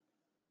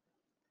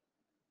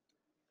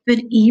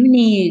Good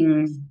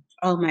evening,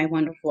 all my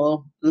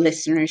wonderful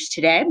listeners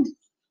today.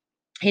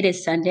 It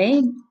is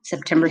Sunday,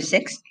 September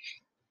 6th,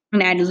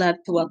 and I'd love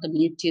to welcome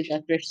you to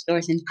the thrift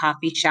stores and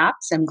coffee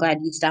shops. I'm glad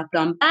you stopped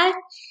on by.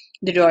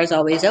 The door is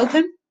always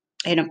open.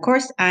 And of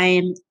course, I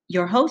am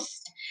your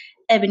host,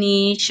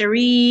 Ebony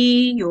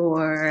Cherie,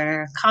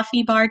 your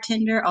coffee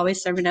bartender,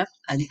 always serving up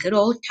a good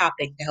old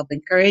topic to help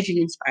encourage and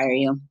inspire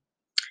you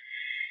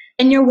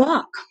in your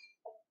walk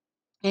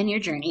and your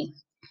journey.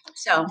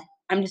 So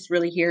I'm just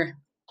really here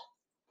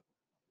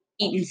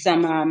eating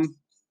some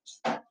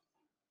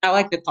I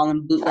like to call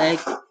them bootleg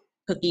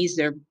cookies.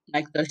 They're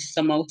like the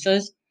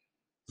samosas.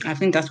 I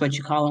think that's what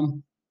you call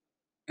them.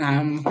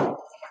 Um,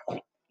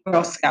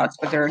 Girl Scouts,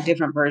 but they're a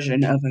different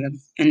version of them,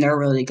 and they're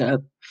really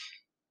good.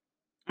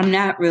 I'm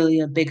not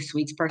really a big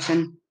sweets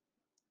person.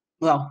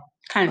 Well,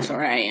 kind of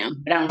sort of I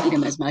am, but I don't eat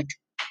them as much.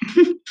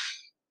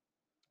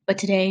 But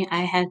today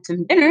I had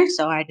some dinner,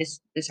 so I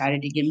just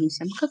decided to give me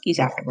some cookies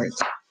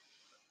afterwards.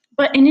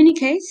 But in any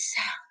case,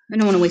 I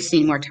don't want to waste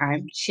any more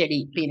time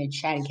being a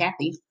chatty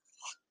Cathy.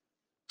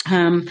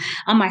 Um,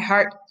 on my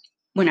heart,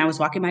 when I was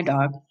walking my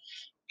dog,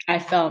 I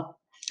felt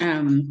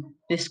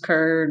this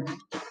curve,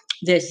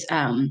 this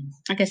I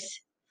guess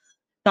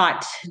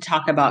thought to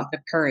talk about the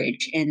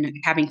courage and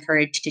having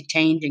courage to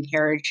change and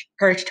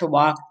courage to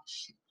walk,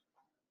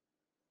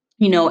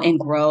 and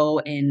grow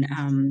and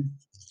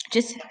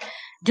just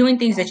doing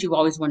things that you've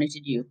always wanted to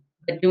do,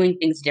 but doing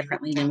things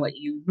differently than what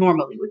you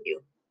normally would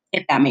do,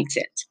 if that makes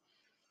sense.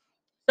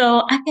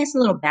 So I guess a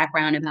little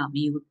background about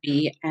me would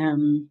be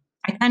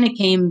I kind of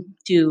came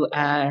to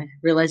a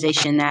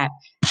realization that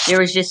there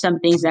was just some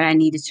things that I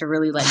needed to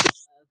really let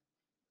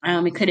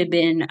go. It could have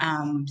been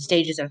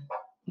stages of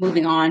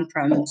moving on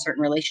from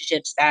certain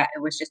relationships that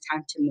it was just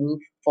time to move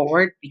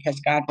forward because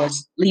God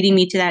was leading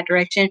me to that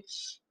direction,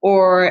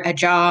 or a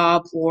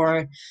job,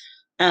 or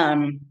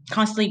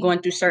constantly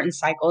going through certain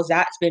cycles.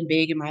 That's been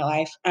big in my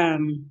life.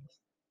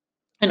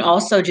 And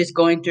also just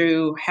going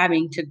through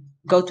having to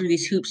go through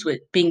these hoops with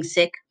being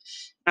sick.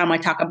 I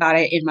talk about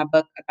it in my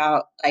book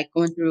about like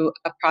going through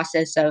a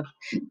process of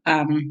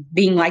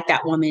being like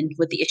that woman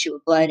with the issue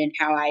of blood and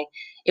how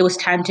it was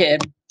time to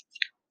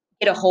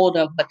get a hold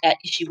of what that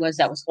issue was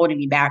that was holding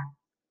me back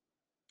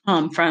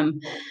from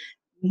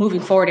moving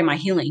forward in my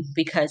healing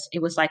because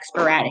it was like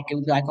sporadic. It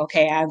would be like,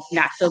 okay, I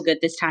not feel good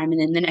this time,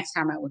 and then the next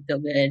time I would feel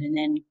good, and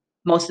then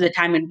most of the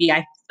time it'd be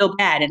I feel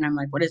bad, and I'm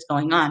like, what is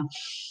going on?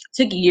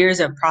 It took years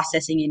of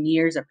processing and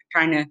years of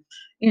trying to,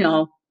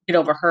 get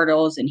over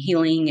hurdles and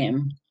healing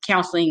and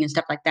counseling and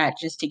stuff like that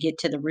just to get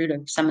to the root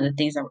of some of the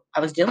things that I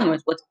was dealing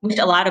with, which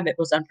a lot of it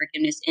was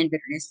unforgiveness and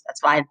bitterness.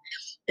 That's why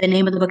the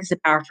name of the book is The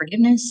Power of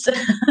Forgiveness.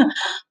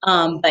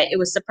 But it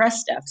was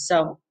suppressed stuff.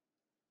 So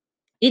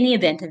in the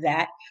event of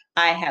that,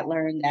 I had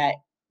learned that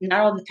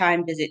not all the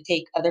time does it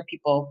take other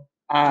people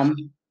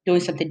doing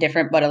something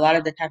different, but a lot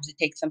of the times it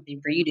takes something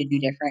for you to do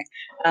different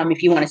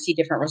if you want to see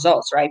different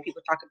results, right?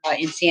 People talk about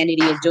insanity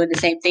as doing the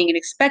same thing and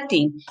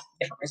expecting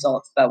different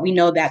results, but we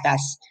know that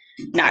that's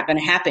not going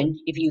to happen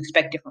if you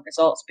expect different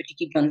results, but you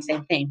keep doing the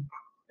same thing.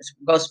 This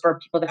goes for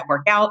people that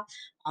work out,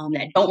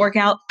 that don't work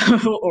out,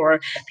 or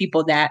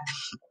people that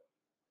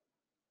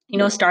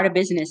start a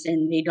business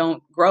and they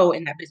don't grow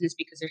in that business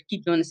because they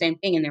keep doing the same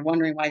thing and they're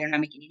wondering why they're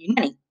not making any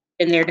money.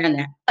 Been there, done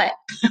that. But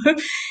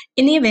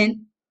in the event,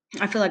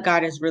 I feel like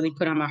God has really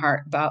put on my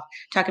heart about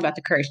talking about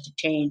the courage to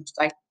change.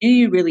 Like, do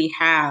you really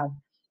have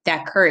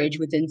that courage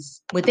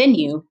within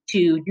you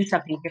to do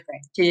something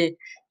different, to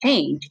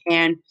change?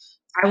 And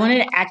I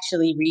wanted to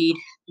actually read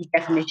the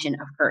definition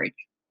of courage.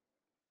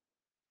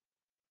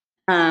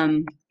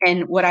 Um,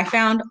 and what I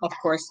found, of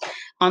course,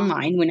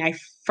 online when I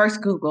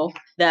first Google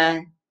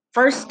the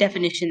first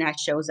definition that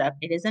shows up,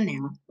 it is a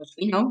noun, which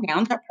we know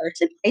nouns are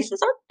person, places,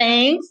 or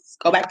things.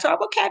 Go back to our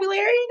vocabulary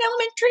in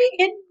elementary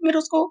and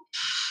middle school.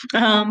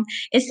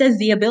 It says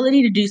the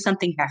ability to do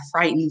something that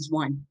frightens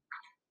one,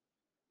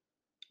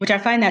 which I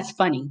find that's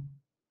funny.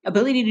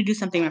 Ability to do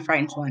something that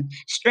frightens one.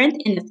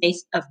 Strength in the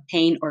face of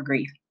pain or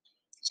grief.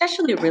 It's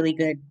actually a really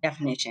good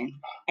definition.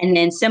 And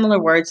then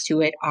similar words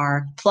to it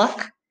are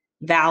pluck,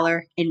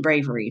 valor, and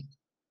bravery.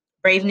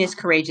 Braveness,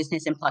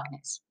 courageousness, and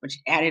pluckness, which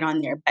added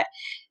on there. But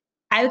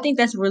I would think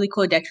that's a really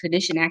cool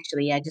definition,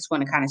 actually. I just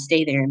want to kind of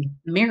stay there and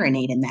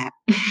marinate in that.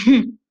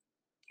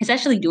 It's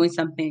actually doing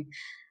something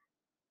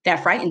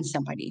that frightens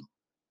somebody.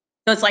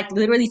 So it's like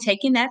literally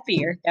taking that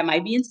fear that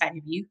might be inside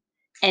of you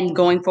and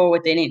going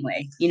forward with it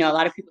anyway. A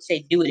lot of people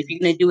say, do it. If you're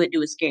going to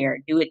do it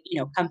scared. Do it,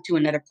 come to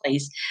another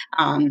place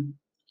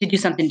to do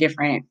something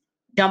different.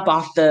 Jump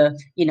off the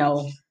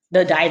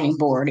diving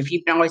board if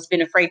you've always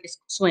been afraid to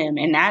swim.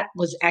 And that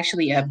was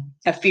actually a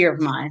fear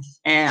of mine.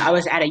 And I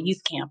was at a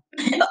youth camp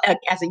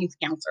as a youth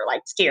counselor,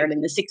 like scared.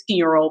 And the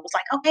 16-year-old was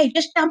like, okay,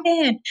 just jump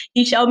in.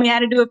 He showed me how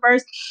to do it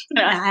first.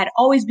 I had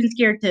always been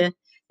scared to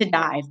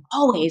dive.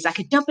 Always. I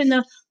could jump in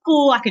the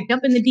pool, I could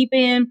jump in the deep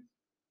end,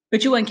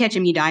 but you weren't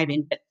catching me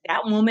diving. But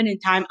that moment in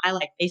time, I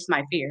like faced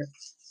my fear.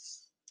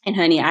 And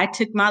honey, I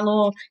took my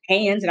little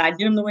hands and I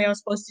did them the way I was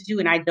supposed to do,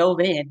 and I dove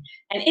in.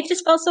 And it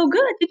just felt so good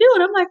to do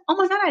it. I'm like, oh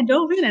my God, I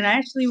dove in and I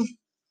actually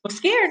was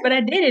scared, but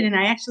I did it and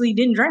I actually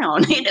didn't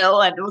drown, and I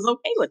was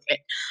okay with it.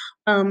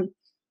 Um,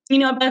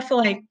 but I feel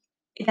like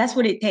that's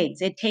what it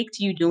takes. It takes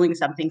you doing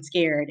something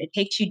scared. It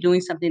takes you doing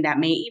something that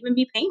may even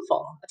be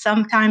painful.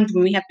 Sometimes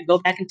when we have to go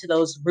back into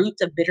those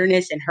roots of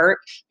bitterness and hurt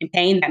and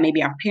pain that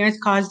maybe our parents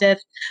caused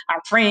us,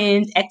 our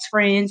friends,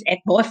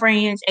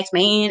 ex-boyfriends,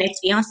 ex-man,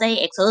 ex-fiance,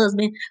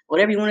 ex-husband,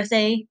 whatever you want to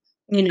say,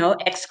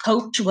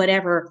 ex-coach,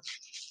 whatever,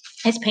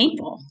 it's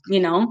painful.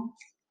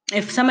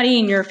 If somebody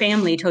in your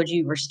family told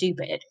you you were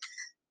stupid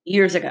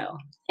years ago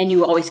and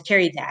you always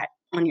carried that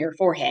on your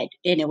forehead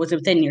and it was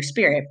within your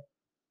spirit,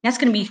 that's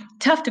going to be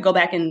tough to go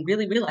back and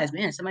really realize,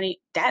 man,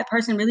 that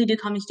person really did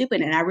call me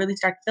stupid. And I really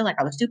started to feel like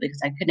I was stupid because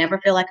I could never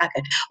feel like I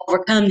could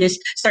overcome this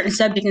certain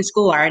subject in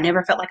school, or I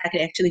never felt like I could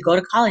actually go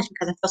to college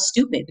because I felt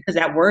stupid because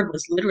that word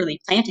was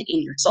literally planted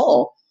in your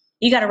soul.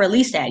 You got to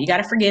release that. You got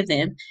to forgive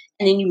them.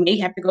 And then you may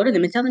have to go to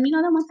them and tell them,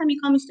 that one time you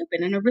called me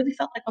stupid and I really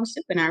felt like I was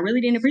stupid and I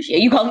really didn't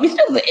appreciate you calling me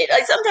stupid.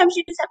 Like sometimes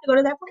you just have to go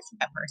to that place with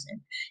that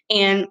person.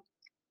 And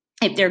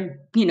if they're,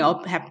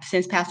 have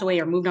since passed away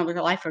or moved on with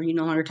their life or you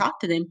no longer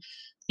talk to them,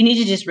 you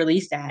need to just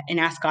release that and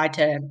ask God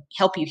to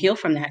help you heal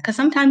from that. Because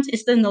sometimes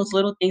it's in those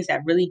little things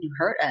that really do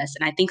hurt us.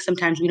 And I think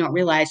sometimes we don't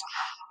realize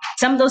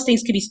some of those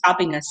things could be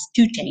stopping us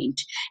to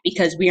change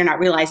because we are not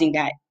realizing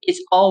that it's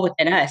all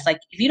within us. Like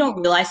if you don't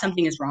realize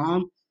something is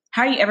wrong,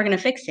 how are you ever going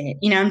to fix it?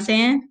 You know what I'm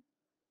saying?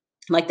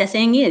 Like that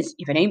saying is,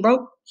 if it ain't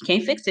broke, you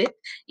can't fix it,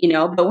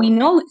 but we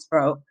know it's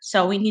broke.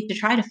 So we need to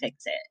try to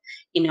fix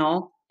it.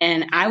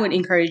 And I would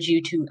encourage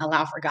you to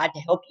allow for God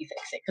to help you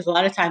fix it. Because a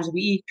lot of times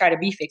we try to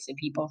be fixing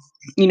people,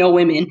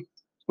 women.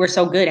 We're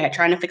so good at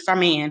trying to fix our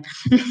man,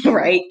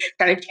 right?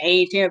 Trying to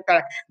change him,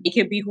 trying to make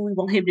him be who we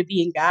want him to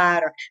be in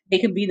God, or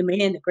make him be the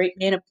man, the great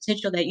man of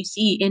potential that you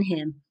see in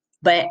him.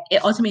 But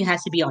it ultimately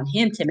has to be on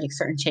him to make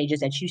certain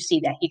changes that you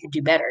see that he could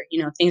do better,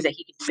 things that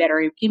he could do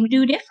better, he can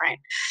do different.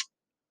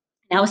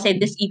 And I would say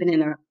this even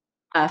in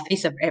a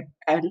face of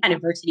not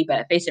adversity,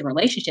 but a face of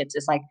relationships.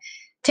 It's like,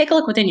 take a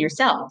look within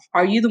yourself.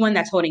 Are you the one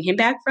that's holding him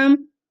back from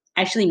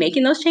actually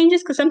making those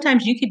changes? Because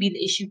sometimes you could be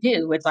the issue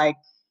too. It's like,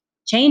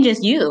 change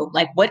is you.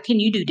 Like, what can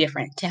you do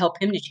different to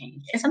help him to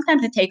change? And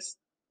sometimes it takes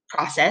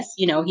process.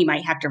 He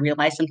might have to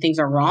realize some things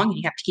are wrong. And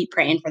you have to keep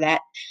praying for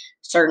that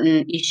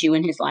certain issue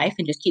in his life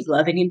and just keep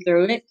loving him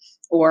through it.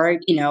 Or,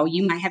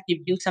 you might have to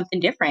do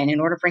something different in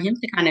order for him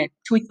to kind of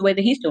tweak the way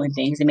that he's doing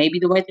things. And maybe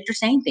the way that you're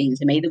saying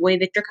things, and maybe the way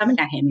that you're coming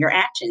at him, your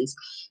actions.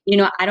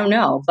 I don't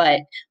know.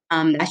 But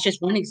that's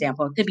just one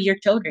example. It could be your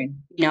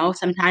children.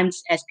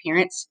 Sometimes as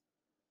parents,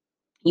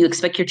 you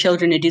expect your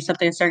children to do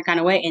something a certain kind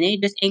of way, and they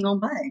just ain't gonna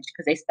budge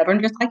because they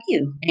stubborn just like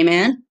you.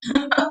 Amen.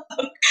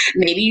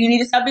 Maybe you need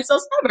to stop being so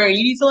stubborn.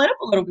 You need to let up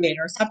a little bit,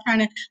 or stop trying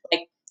to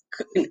like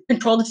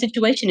control the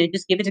situation and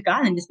just give it to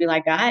God and just be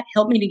like, God,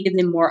 help me to give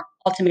them more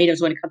ultimatums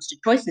when it comes to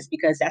choices,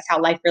 because that's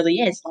how life really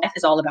is. Life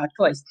is all about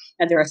choice.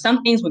 And there are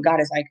some things where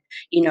God is like,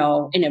 in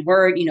a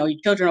word, your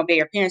children obey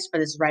your parents for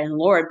this is right in the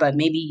Lord, but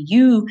maybe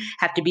you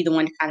have to be the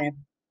one to kind of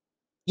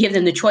give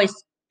them the choice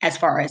as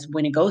far as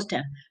when it goes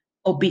to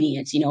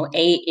obedience.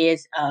 A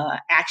is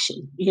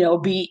action.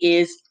 B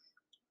is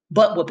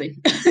butt whooping.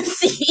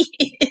 C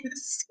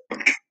is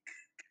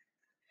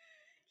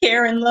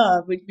care and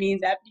love, which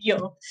means after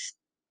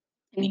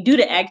you do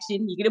the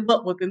action, you get a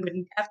butt whooping, but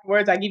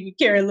afterwards I give you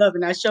care and love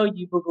and I show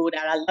you, boo boo,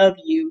 that I love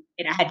you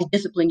and I had to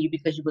discipline you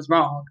because you was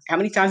wrong. How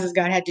many times has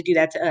God had to do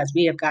that to us?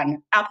 We have gotten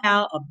a pow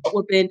pow, a butt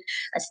whooping,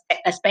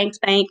 a spank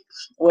spank,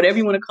 whatever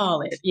you want to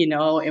call it,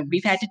 and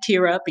we've had to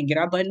tear up and get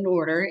our butt in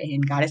order,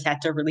 and God has had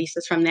to release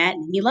us from that,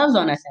 and he loves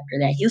on us after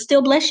that. He'll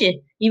still bless you.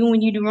 Even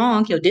when you do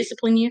wrong, he'll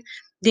discipline you.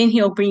 Then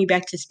he'll bring you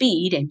back to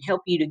speed and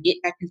help you to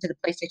get back into the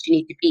place that you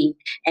need to be.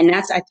 And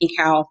that's, I think,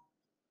 how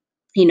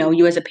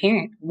you as a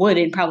parent would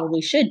and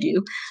probably should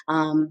do.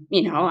 I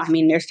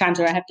mean, there's times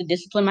where I have to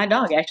discipline my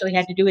dog. I actually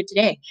had to do it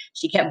today.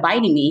 She kept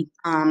biting me,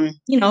 and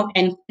in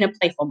a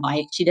playful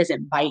bite. She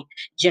doesn't bite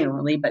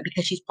generally, but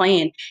because she's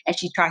playing and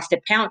she tries to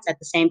pounce at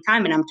the same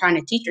time, and I'm trying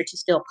to teach her, she's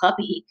still a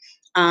puppy.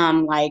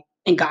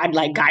 And God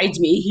like guides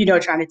me,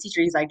 trying to teach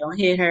her. He's like, don't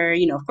hit her.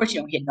 Of course you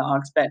don't hit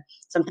dogs, but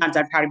sometimes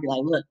I try to be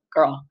like, look,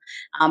 girl.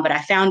 But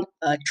I found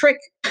a trick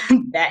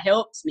that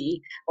helps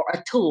me, or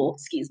a tool,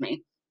 excuse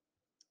me.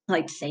 I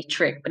like to say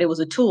trick, but it was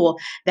a tool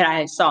that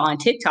I saw on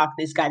TikTok.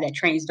 This guy that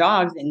trains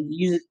dogs and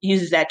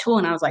uses that tool,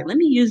 and I was like, let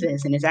me use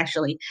this. And it's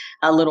actually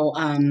a little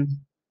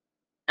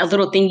a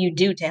little thing you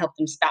do to help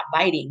them stop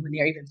biting when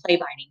they're even play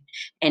biting,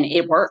 and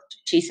it worked.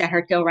 She sat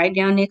her tail right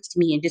down next to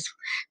me and just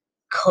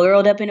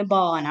curled up in a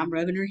ball, and I'm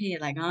rubbing her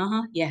head like,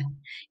 yeah,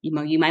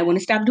 you might want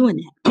to stop doing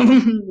that.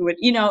 But,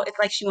 it's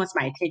like she wants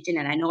my attention,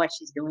 and I know why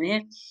she's doing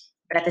it.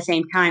 But at the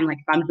same time, like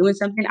if I'm doing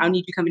something, I don't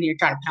need you coming here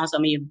trying to pounce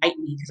on me and bite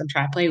me because I'm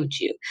trying to play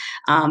with you.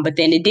 But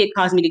then it did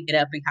cause me to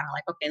get up and kind of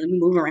like, okay, let me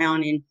move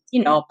around and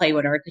play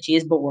with her because she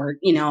is bored,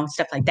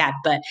 stuff like that.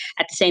 But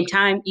at the same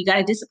time, you got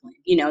to discipline.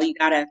 You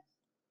got to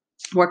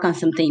work on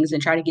some things and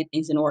try to get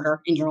things in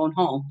order in your own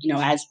home.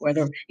 As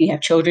whether you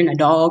have children, a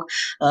dog,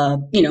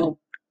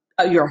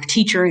 you're a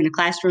teacher in a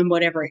classroom,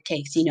 whatever it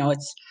takes.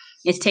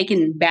 It's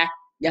taking back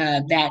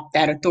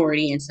that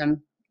authority in some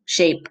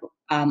shape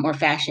or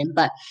fashion.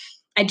 But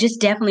I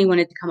just definitely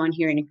wanted to come on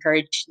here and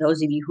encourage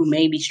those of you who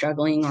may be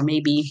struggling or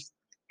maybe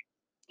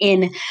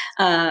in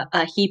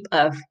a heap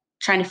of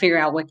trying to figure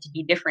out what to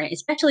do different,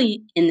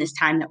 especially in this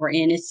time that we're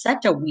in. It's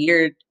such a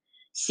weird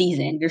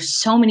season.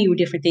 There's so many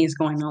different things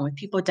going on with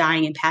people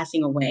dying and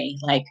passing away,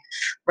 like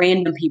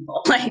random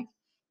people, like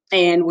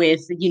and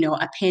with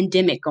a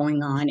pandemic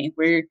going on, and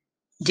we're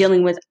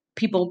dealing with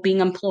people being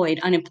employed,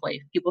 unemployed,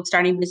 people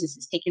starting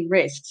businesses, taking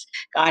risks.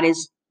 God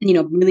has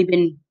really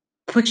been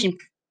pushing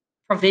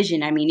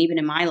provision. I mean, even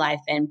in my life,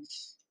 and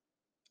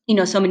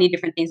so many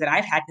different things that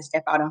I've had to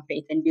step out on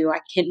faith and do. I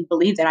couldn't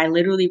believe that I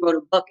literally wrote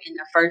a book in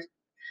the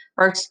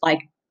first like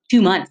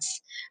 2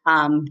 months,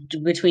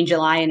 between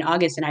July and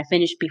August, and I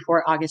finished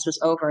before August was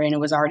over, and it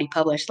was already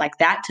published. Like,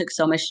 that took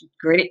so much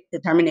grit,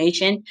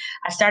 determination.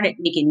 I started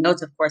making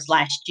notes, of course,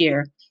 last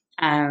year,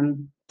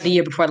 the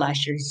year before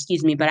last year,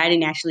 excuse me, but I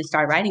didn't actually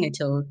start writing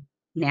until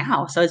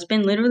now. So it's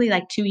been literally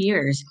like 2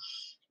 years.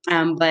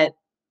 But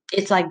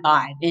it's like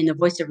God and the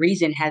voice of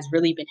reason has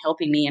really been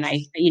helping me. And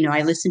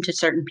I listen to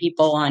certain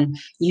people on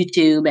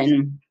YouTube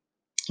and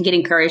get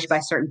encouraged by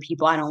certain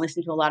people. I don't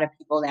listen to a lot of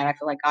people that I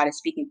feel like God is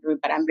speaking through,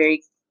 but I'm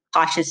very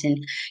cautious and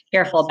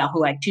careful about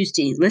who I choose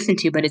to listen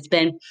to. But it's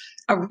been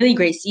a really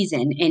great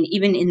season. And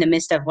even in the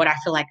midst of what I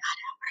feel like, God,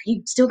 are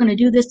you still going to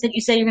do this that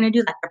you say you're going to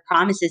do? Like the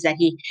promises that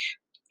He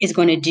is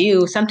going to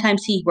do,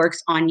 sometimes He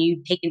works on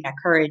you taking that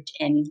courage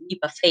and leap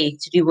of faith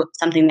to do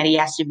something that He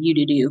asked of you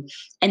to do.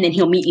 And then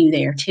He'll meet you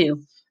there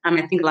too. I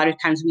think a lot of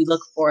times we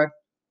look for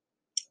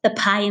the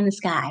pie in the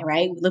sky,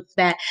 right? We look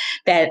for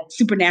that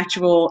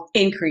supernatural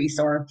increase,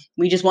 or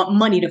we just want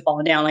money to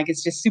fall down, like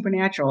it's just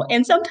supernatural.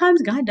 And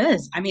sometimes God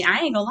does. I mean, I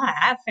ain't gonna lie.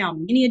 I've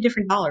found many a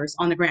different dollars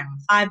on the ground.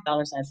 $5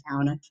 I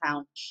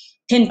found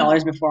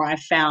 $10 before. I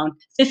found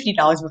 $50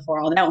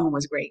 before. Oh, that one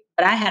was great.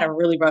 But I had a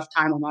really rough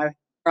time on my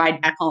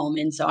ride back home,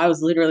 and so I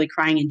was literally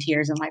crying in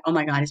tears and like, oh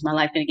my God, is my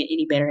life gonna get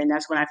any better? And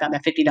that's when I found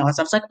that $50. I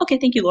was like, okay,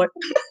 thank you, Lord.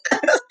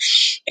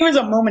 It was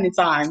a moment in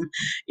time,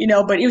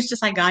 but it was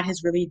just like God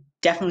has really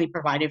definitely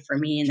provided for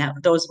me in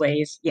those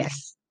ways.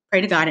 Yes.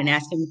 Pray to God and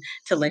ask Him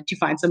to let you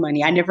find some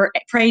money. I never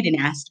prayed and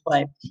asked,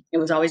 but it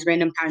was always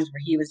random times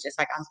where He was just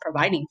like, I'm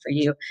providing for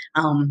you.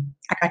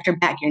 I got your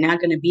back. You're not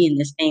going to be in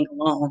this thing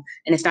alone.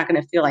 And it's not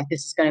going to feel like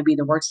this is going to be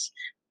the worst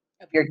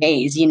of your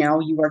days.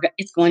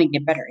 It's going to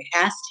get better. It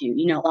has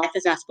to. Life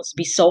is not supposed to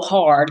be so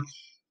hard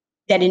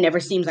that it never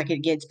seems like it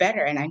gets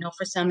better. And I know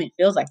for some it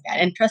feels like that.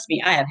 And trust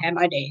me, I have had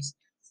my days.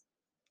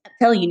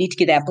 Tell you need to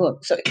get that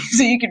book so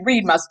so you can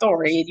read my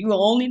story, and you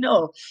will only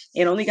know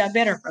it only got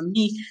better from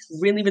me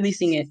really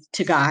releasing it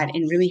to God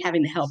and really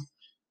having the help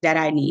that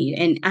I need.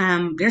 And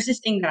there's this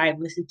thing that I've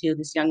listened to,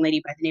 this young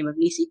lady by the name of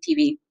Nisi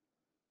TV,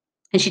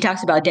 and she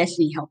talks about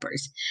destiny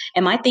helpers.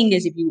 And my thing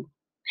is, if you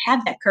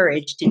have that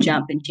courage to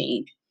jump and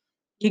change,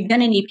 you're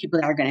going to need people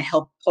that are going to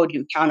help hold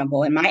you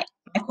accountable. And my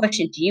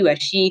question to you, as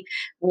she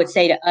would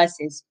say to us,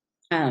 is,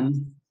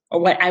 or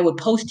what I would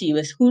pose to you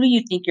is, who do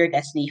you think your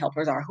destiny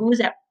helpers are? Who is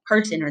that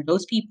person or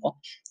those people,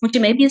 which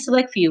it may be a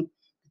select few,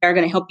 that are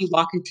going to help you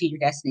walk into your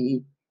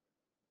destiny,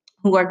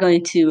 who are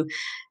going to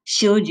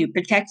shield you,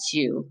 protect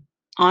you,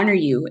 honor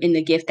you in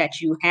the gift that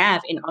you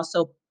have, and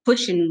also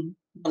push and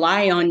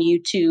rely on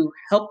you to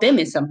help them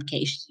in some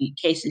cases,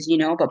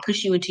 but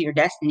push you into your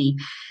destiny.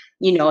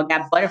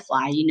 That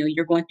butterfly,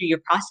 you're going through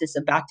your process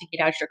about to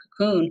get out your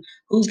cocoon.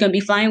 Who's going to be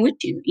flying with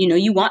you?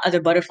 You want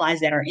other butterflies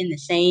that are in the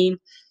same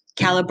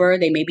caliber.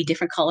 They may be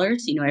different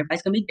colors.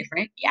 Everybody's going to be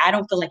different. Yeah, I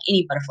don't feel like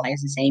any butterfly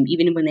is the same,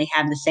 even when they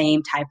have the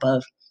same type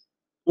of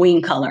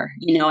wing color.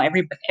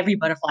 Every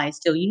butterfly is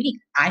still unique,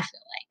 I feel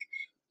like,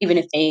 even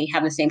if they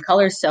have the same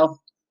colors. So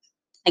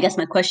I guess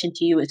my question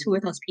to you is, who are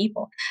those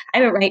people?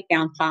 I would write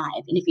down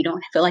five. And if you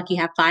don't feel like you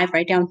have five,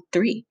 write down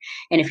three.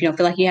 And if you don't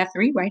feel like you have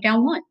three, write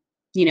down one.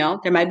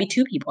 There might be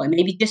two people. It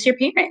may be just your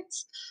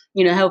parents,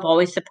 who have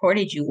always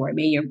supported you, or it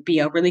may be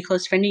a really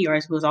close friend of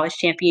yours who was always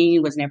championing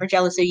you, was never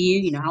jealous of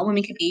you, how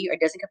women can be, or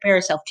doesn't compare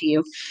herself to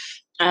you,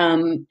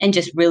 and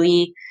just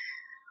really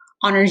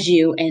honors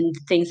you and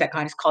things that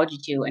God has called you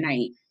to. And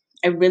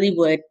I really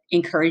would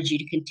encourage you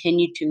to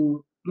continue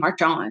to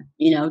march on,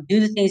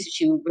 do the things that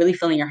you really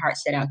feel in your heart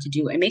set out to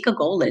do, and make a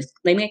goal list,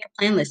 make a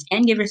plan list,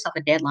 and give yourself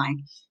a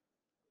deadline.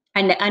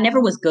 I never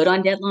was good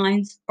on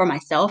deadlines for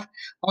myself,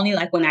 only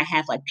like when I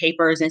have like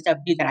papers and stuff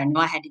due that I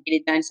know I had to get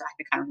it done. So I had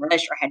to kind of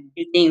rush, or I had to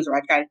do things, or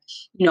I tried,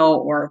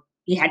 or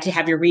you had to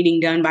have your reading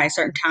done by a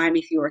certain time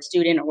if you were a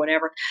student or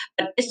whatever.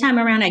 But this time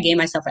around, I gave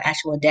myself an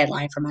actual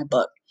deadline for my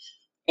book.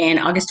 And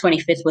August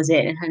 25th was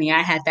it. And honey, I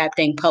had that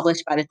thing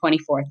published by the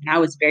 24th. And I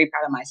was very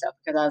proud of myself,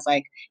 because I was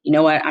like, you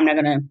know what? I'm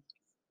not going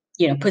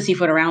to,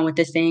 pussyfoot around with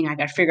this thing. I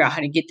got to figure out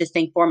how to get this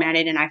thing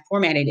formatted. And I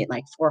formatted it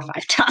like 4 or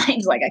 5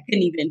 times. Like, I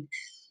couldn't even,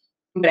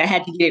 but I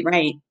had to get it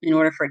right in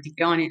order for it to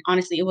go on. And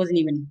honestly, it wasn't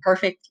even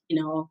perfect.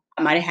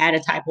 I might have had a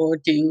typo or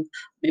two,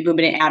 maybe a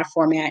bit out of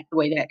format the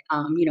way that,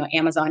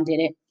 Amazon did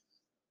it.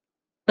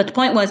 But the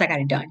point was, I got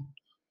it done.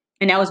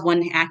 And that was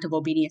one act of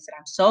obedience that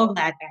I'm so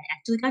glad that I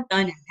actually got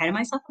done. I patted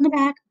myself on the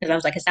back because I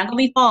was like, it's not gonna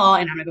be fall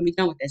and I'm not gonna be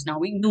done with this. No,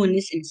 we're doing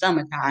this in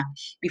summertime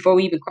before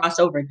we even cross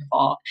over into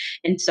fall.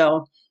 And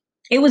so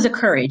it was a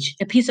courage,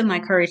 a piece of my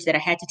courage that I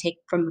had to take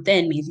from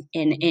within me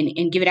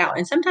and give it out.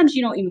 And sometimes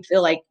you don't even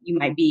feel like you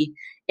might be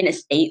in a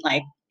state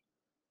like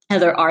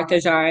other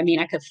authors are. I mean,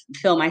 I could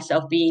feel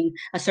myself being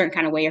a certain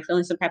kind of way or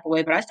feeling some type of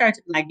way, but I started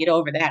to like get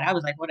over that. I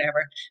was like,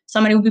 whatever.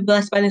 Somebody will be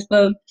blessed by this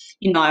book.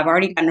 I've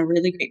already gotten a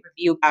really great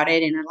review about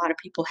it, and a lot of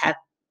people have,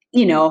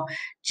 you know,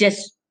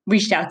 just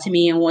reached out to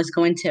me and was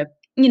going to,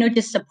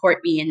 just support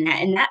me in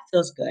that, and that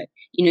feels good.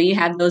 You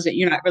have those that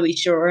you're not really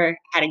sure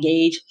how to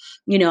gauge,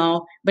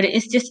 but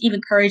it's just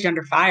even courage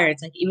under fire.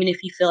 It's like even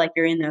if you feel like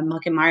you're in the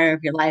muck and mire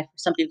of your life, or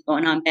something's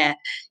going on bad,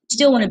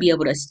 still want to be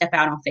able to step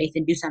out on faith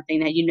and do something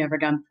that you've never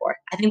done before.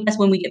 I think that's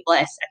when we get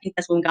blessed. I think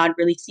that's when God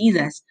really sees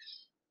us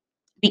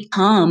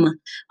become,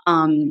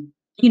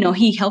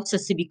 he helps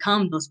us to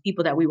become those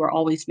people that we were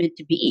always meant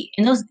to be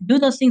and do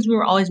those things we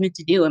were always meant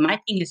to do. And my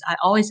thing is, I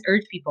always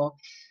urge people,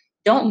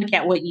 don't look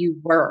at what you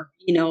were,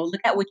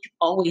 look at what you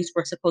always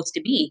were supposed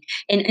to be.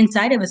 And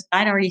inside of us,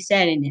 God already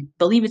said, and I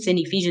believe it's in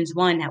Ephesians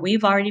 1, that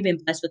we've already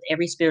been blessed with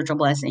every spiritual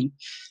blessing.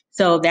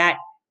 So that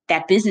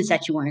business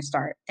that you want to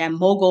start, that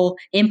mogul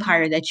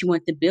empire that you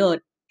want to build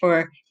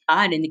for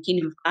God in the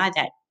kingdom of God,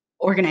 that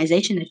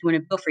organization that you want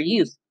to build for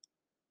youth,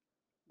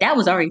 that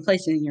was already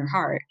placed in your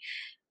heart.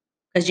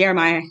 Because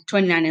Jeremiah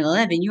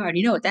 29:11, you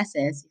already know what that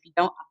says. If you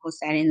don't, I'll post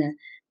that in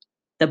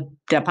the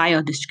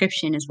bio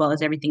description as well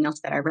as everything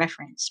else that I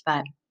referenced.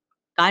 But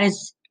God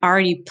has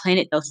already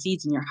planted those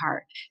seeds in your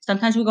heart.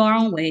 Sometimes we go our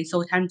own way.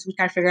 Sometimes we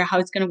try to figure out how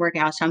it's going to work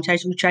out.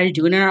 Sometimes we try to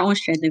do it in our own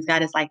strength. And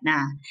God is like,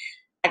 nah,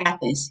 I got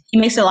this. He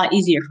makes it a lot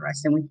easier for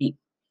us than we think.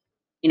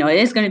 It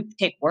is going to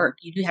take work.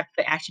 You do have to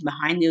put action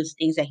behind those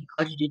things that He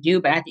called you to do.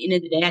 But at the end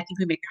of the day, I think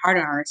we make it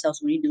harder on ourselves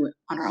when we do it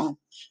on our own.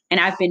 And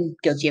I've been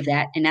guilty of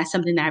that. And that's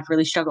something that I've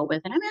really struggled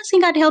with. And I'm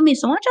asking God to help me.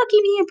 So why don't y'all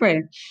keep me in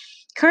prayer?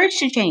 Courage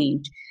to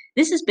change.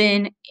 This has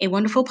been a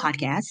wonderful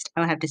podcast, I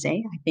would have to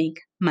say. I think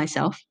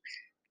myself.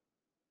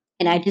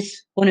 And I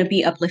just want to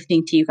be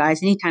uplifting to you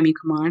guys anytime you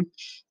come on.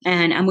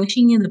 And I'm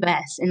wishing you the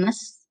best. And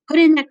let's put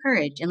in that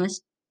courage and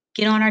let's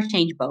get on our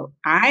change boat.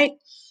 All right.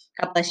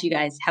 God bless you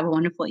guys. Have a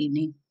wonderful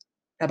evening.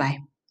 Bye bye.